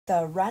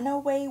The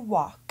Runaway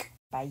Wok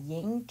by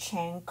Ying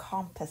Chang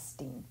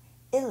Compestine,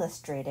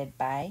 illustrated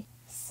by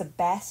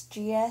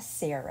Sebastia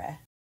Serra.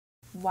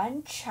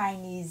 One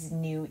Chinese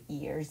New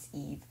Year's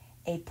Eve,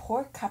 a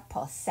poor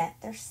couple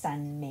sent their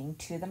son Ming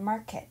to the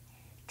market.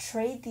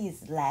 "Trade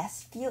these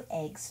last few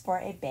eggs for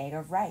a bag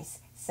of rice,"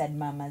 said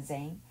Mama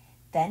Zhang.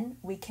 "Then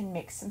we can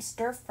make some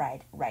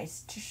stir-fried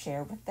rice to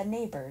share with the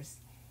neighbors."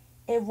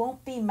 "It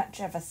won't be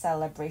much of a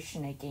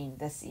celebration again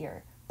this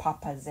year,"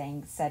 Papa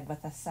Zhang said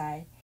with a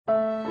sigh.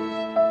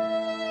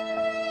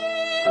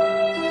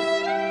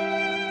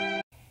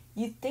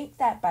 "You'd think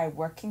that by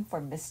working for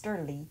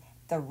Mr. Li,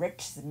 the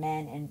richest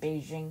man in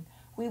Beijing,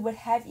 we would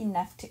have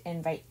enough to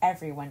invite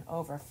everyone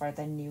over for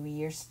the New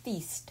Year's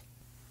feast."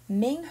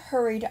 Ming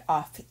hurried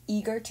off,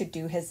 eager to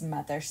do his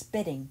mother's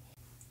bidding.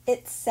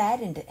 It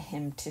saddened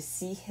him to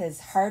see his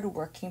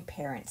hard-working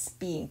parents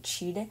being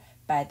cheated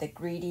by the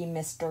greedy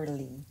Mr.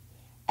 Li.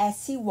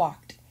 As he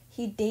walked,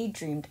 he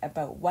daydreamed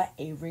about what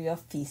a real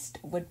feast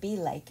would be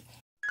like,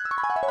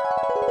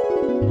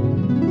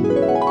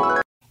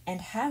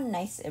 and how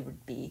nice it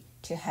would be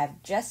to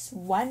have just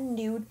one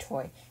new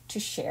toy to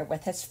share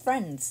with his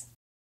friends.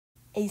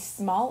 A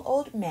small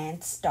old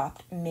man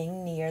stopped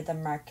Ming near the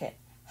market.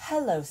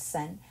 "Hello,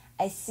 son.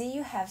 I see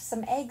you have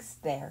some eggs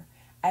there.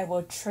 I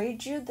will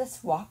trade you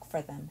this wok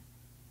for them."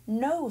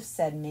 "No,"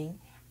 said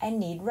Ming. "I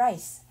need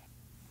rice.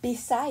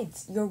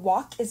 Besides, your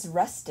wok is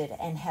rusted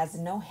and has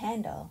no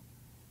handle."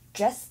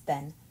 Just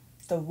then,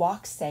 the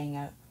wok sang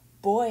out,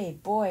 "Boy,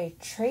 boy,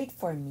 trade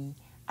for me.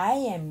 I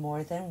am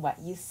more than what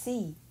you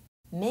see."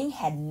 Ming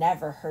had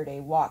never heard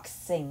a wok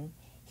sing.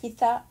 He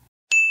thought,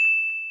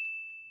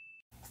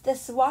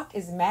 "This wok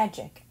is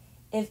magic.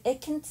 If it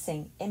can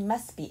sing, it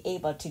must be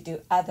able to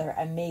do other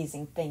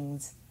amazing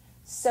things."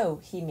 So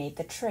he made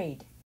the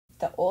trade.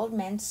 The old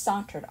man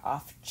sauntered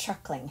off,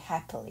 chuckling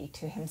happily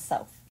to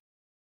himself.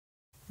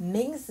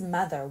 Ming's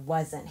mother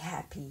wasn't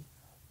happy.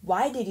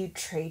 "Why did you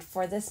trade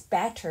for this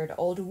battered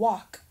old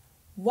wok?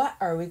 What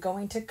are we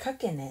going to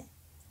cook in it?"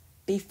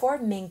 Before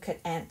Ming could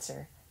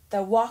answer,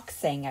 the wok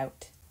sang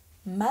out,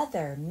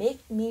 "Mother,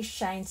 make me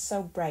shine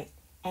so bright,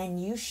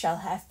 and you shall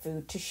have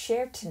food to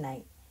share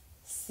tonight."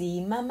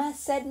 "See, Mama,"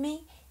 said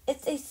Ming,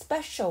 "it's a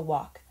special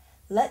wok."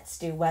 "Let's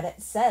do what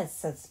it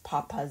says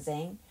Papa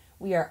Zhang.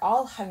 We are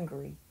all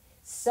hungry."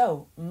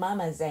 So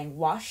Mama Zhang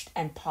washed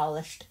and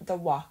polished the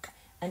wok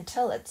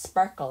until it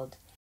sparkled.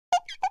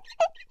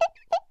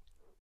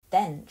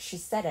 Then she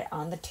set it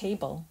on the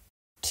table.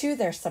 To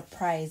their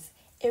surprise,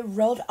 it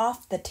rolled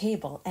off the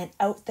table and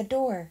out the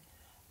door.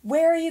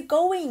 "Where are you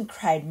going?"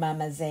 cried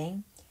Mama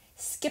Zhang.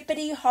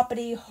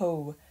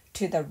 "Skippity-hoppity-ho,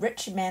 to the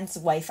rich man's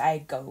wife I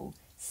go,"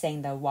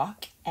 sang the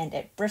wok, and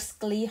it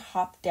briskly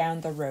hopped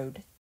down the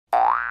road.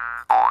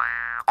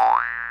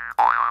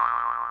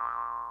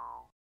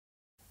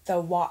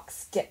 The wok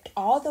skipped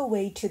all the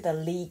way to the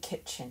Li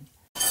kitchen.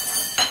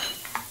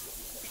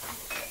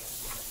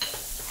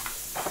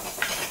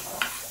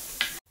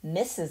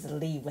 Mrs.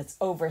 Li was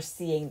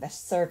overseeing the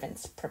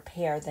servants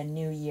prepare the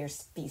New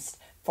Year's feast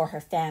for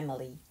her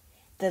family.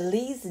 The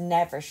Lis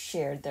never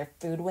shared their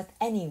food with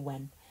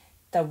anyone.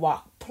 The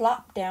wok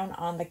plopped down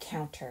on the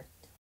counter.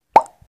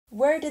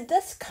 "Where did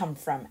this come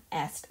from?"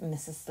 asked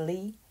Mrs.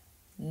 Li.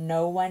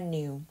 No one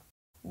knew.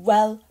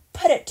 "Well,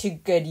 put it to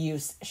good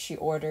use," she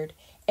ordered.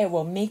 "It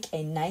will make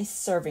a nice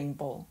serving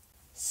bowl."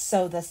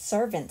 So the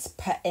servants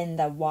put in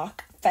the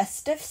wok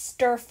festive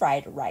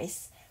stir-fried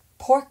rice,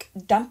 pork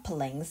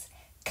dumplings,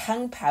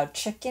 kung pao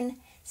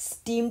chicken,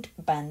 steamed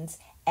buns,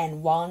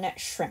 and walnut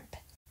shrimp.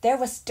 There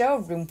was still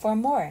room for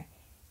more.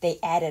 They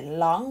added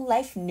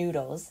long-life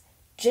noodles,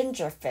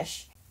 ginger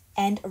fish,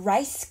 and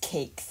rice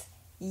cakes.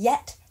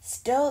 Yet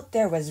still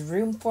there was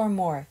room for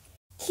more.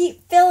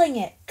 "Keep filling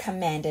it,"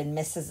 commanded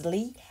Mrs.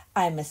 Li.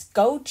 "I must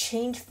go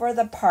change for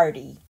the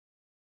party."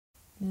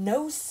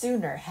 No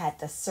sooner had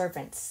the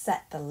servants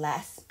set the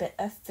last bit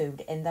of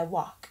food in the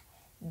wok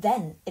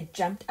than it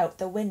jumped out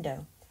the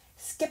window.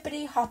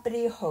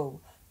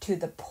 "Skippity-hoppity-ho, to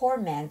the poor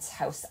man's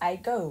house I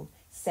go,"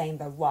 sang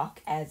the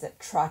wok as it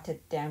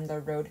trotted down the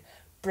road,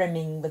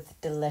 brimming with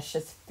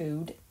delicious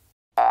food.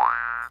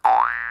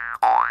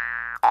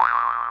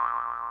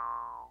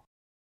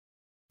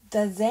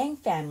 The Zhang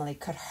family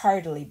could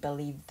hardly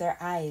believe their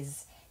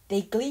eyes.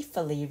 They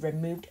gleefully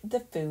removed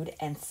the food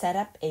and set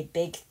up a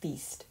big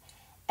feast.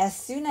 As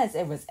soon as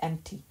it was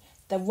empty,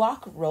 the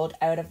wok rolled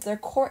out of their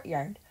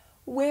courtyard.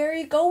 "Where are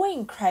you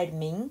going?" cried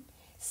Ming.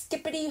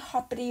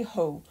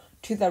 "Skippity-hoppity-ho,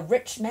 to the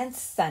rich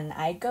man's son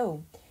I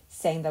go,"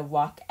 sang the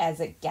wok as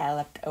it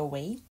galloped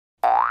away.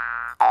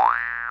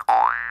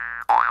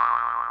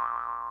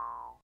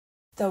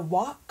 The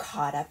wok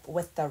caught up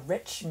with the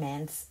rich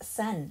man's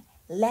son,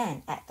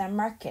 Lan, at the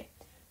market,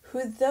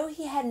 who, though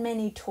he had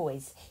many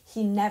toys,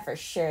 he never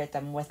shared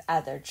them with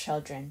other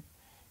children.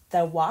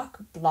 The wok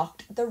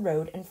blocked the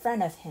road in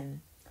front of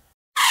him.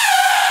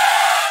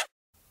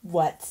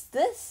 "What's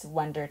this?"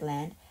 wondered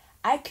Lan.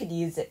 "I could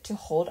use it to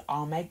hold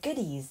all my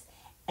goodies."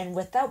 And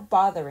without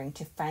bothering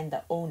to find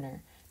the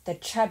owner, the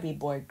chubby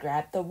boy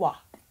grabbed the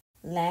wok.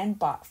 Lan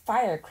bought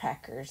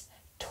firecrackers,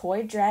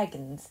 toy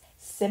dragons,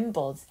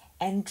 cymbals,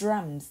 and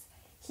drums.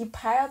 He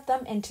piled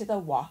them into the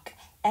wok,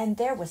 and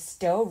there was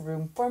still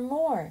room for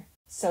more.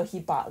 So he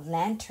bought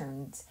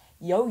lanterns,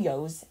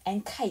 yo-yos,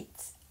 and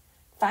kites.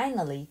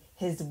 Finally,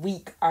 his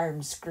weak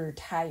arms grew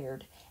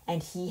tired,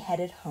 and he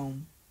headed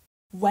home.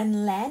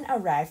 When Lan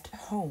arrived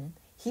home,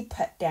 he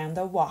put down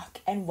the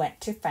wok and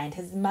went to find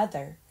his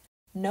mother.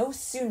 No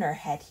sooner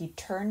had he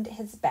turned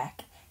his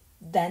back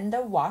than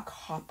the wok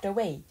hopped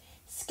away.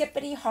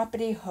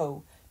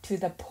 Skippity-hoppity-ho, to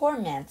the poor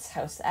man's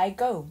house I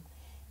go.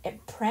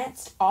 It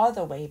pranced all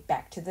the way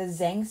back to the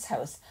Zhang's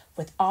house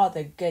with all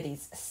the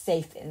goodies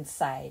safe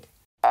inside.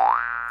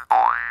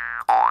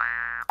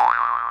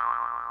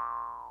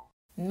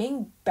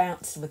 Ming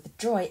bounced with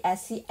joy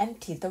as he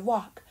emptied the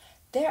wok.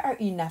 There are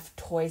enough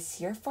toys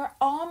here for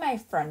all my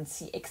friends,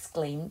 he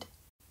exclaimed.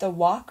 The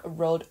wok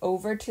rolled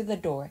over to the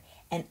door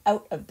and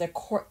out of the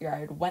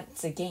courtyard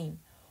once again.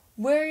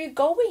 Where are you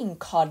going?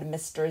 Called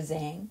Mr.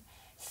 Zhang.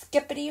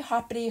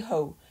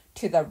 Skippity-hoppity-ho,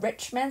 to the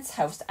rich man's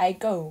house I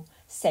go,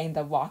 sang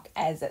the wok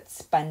as it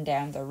spun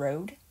down the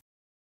road.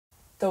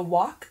 The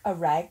wok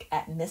arrived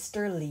at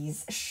Mr.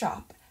 Li's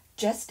shop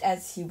just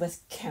as he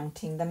was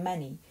counting the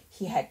money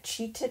he had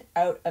cheated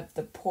out of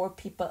the poor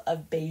people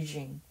of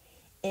Beijing.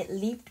 It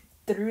leaped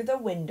through the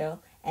window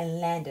and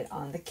landed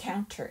on the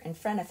counter in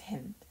front of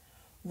him.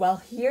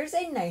 Well, here's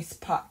a nice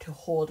pot to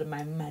hold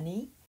my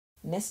money.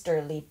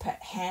 Mr. Li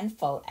put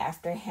handful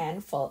after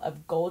handful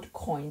of gold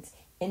coins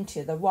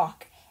into the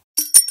wok,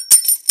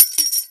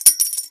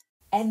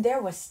 and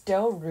there was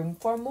still room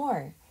for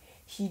more.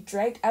 He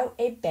dragged out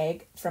a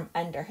bag from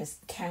under his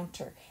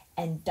counter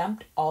and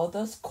dumped all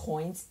those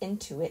coins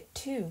into it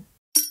too.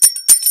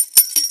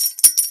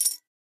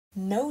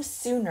 No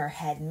sooner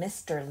had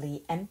Mr.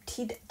 Li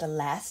emptied the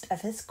last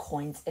of his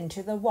coins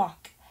into the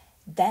wok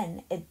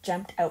than it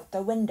jumped out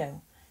the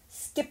window.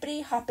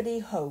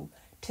 Skippity-hoppity-ho,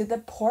 to the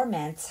poor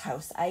man's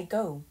house I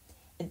go.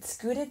 It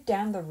scooted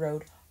down the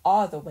road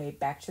all the way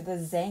back to the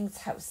Zhang's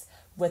house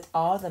with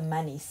all the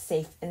money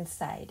safe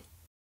inside.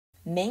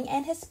 Ming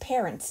and his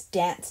parents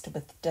danced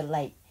with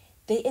delight.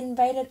 They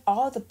invited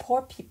all the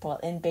poor people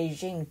in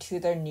Beijing to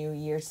their New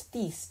Year's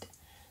feast.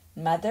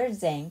 Mother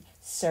Zhang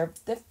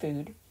served the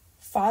food.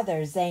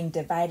 Father Zhang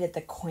divided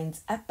the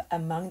coins up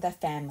among the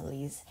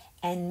families,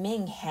 and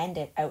Ming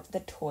handed out the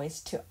toys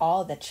to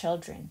all the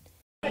children.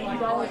 In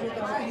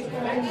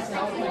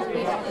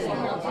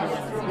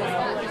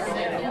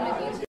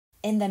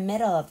the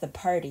middle of the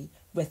party,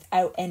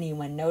 without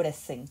anyone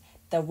noticing,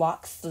 the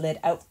wok slid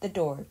out the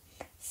door.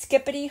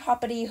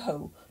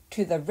 Skippity-hoppity-ho,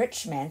 to the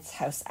rich man's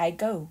house I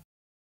go.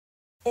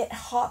 It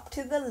hopped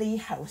to the Li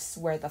house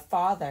where the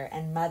father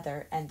and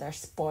mother and their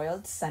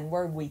spoiled son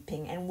were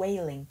weeping and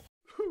wailing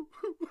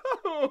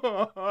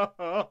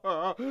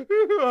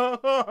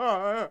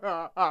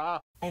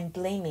and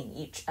blaming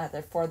each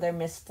other for their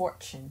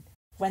misfortune.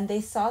 When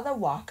they saw the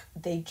wok,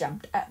 they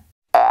jumped up.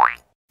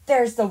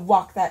 There's the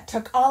wok that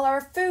took all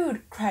our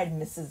food, cried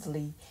Mrs.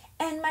 Li.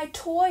 And my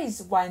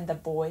toys, whined the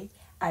boy.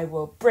 I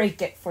will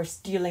break it for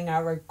stealing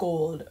our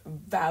gold,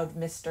 vowed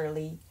Mr.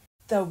 Li.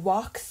 The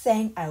wok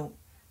sang out,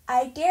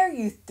 I dare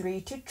you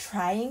three to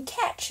try and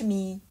catch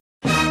me.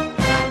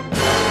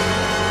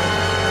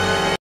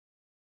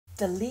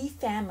 The Li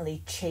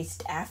family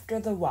chased after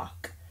the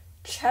wok.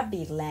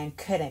 Chubby Lan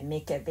couldn't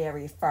make it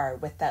very far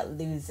without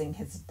losing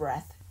his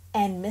breath,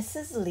 and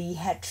Mrs. Li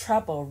had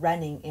trouble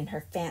running in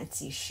her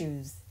fancy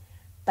shoes.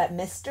 But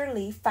Mr.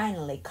 Li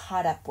finally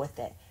caught up with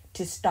it.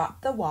 To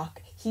stop the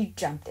wok, he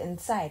jumped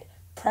inside,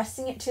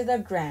 pressing it to the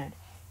ground.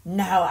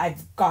 Now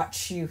I've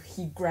got you,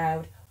 he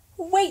growled.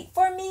 Wait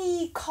for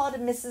me, called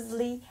Mrs.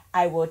 Li.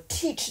 I will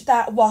teach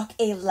that wok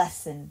a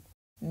lesson.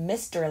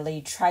 Mr.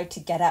 Li tried to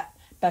get up,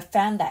 but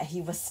found that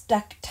he was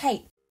stuck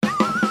tight.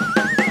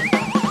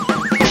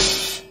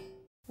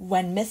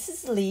 When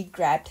Mrs. Li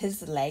grabbed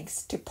his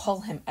legs to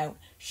pull him out,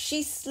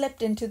 she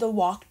slipped into the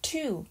wok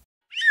too.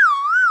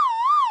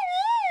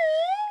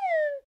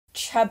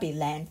 Chubby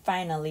Lan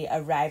finally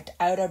arrived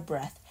out of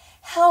breath.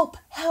 Help!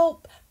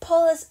 Help!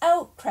 Pull us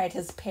out! Cried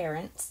his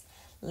parents.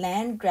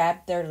 Lan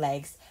grabbed their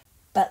legs,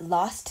 but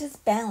lost his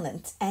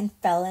balance and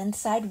fell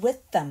inside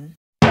with them.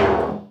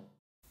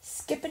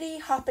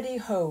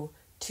 Skippity-hoppity-ho,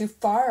 too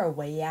far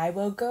away I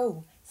will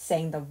go,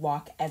 sang the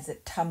wok as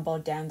it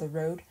tumbled down the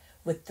road,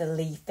 with the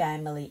Li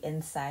family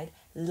inside,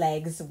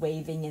 legs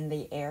waving in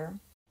the air.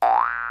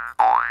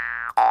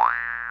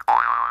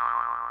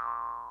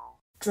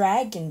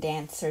 Dragon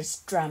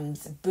dancers'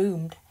 drums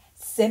boomed,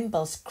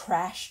 cymbals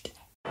crashed,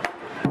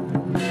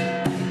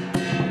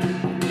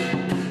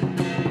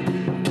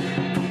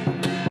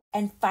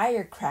 and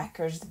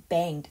firecrackers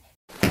banged,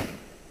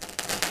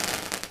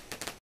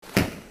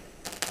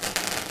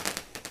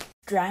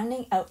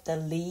 drowning out the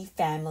Li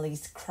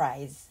family's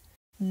cries.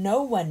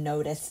 No one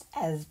noticed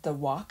as the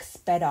wok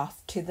sped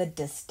off to the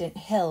distant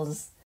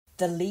hills.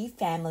 The Li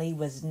family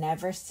was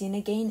never seen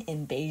again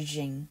in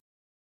Beijing.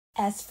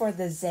 As for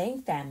the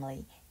Zhang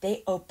family,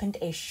 they opened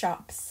a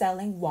shop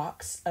selling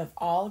woks of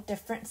all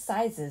different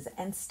sizes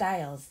and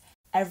styles.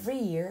 Every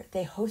year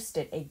they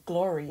hosted a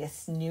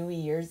glorious New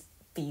Year's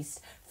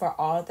feast for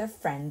all their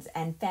friends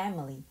and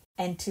family.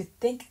 And to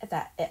think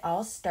that it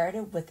all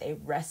started with a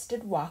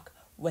rusted wok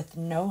with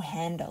no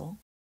handle.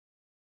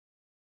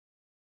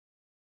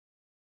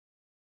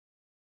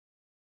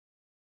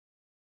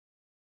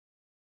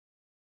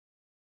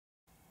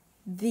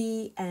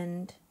 The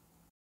end.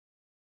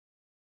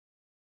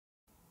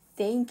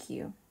 Thank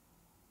you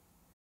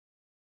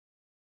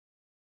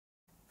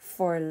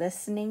for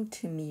listening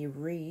to me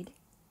read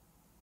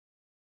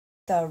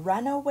The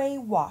Runaway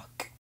Wok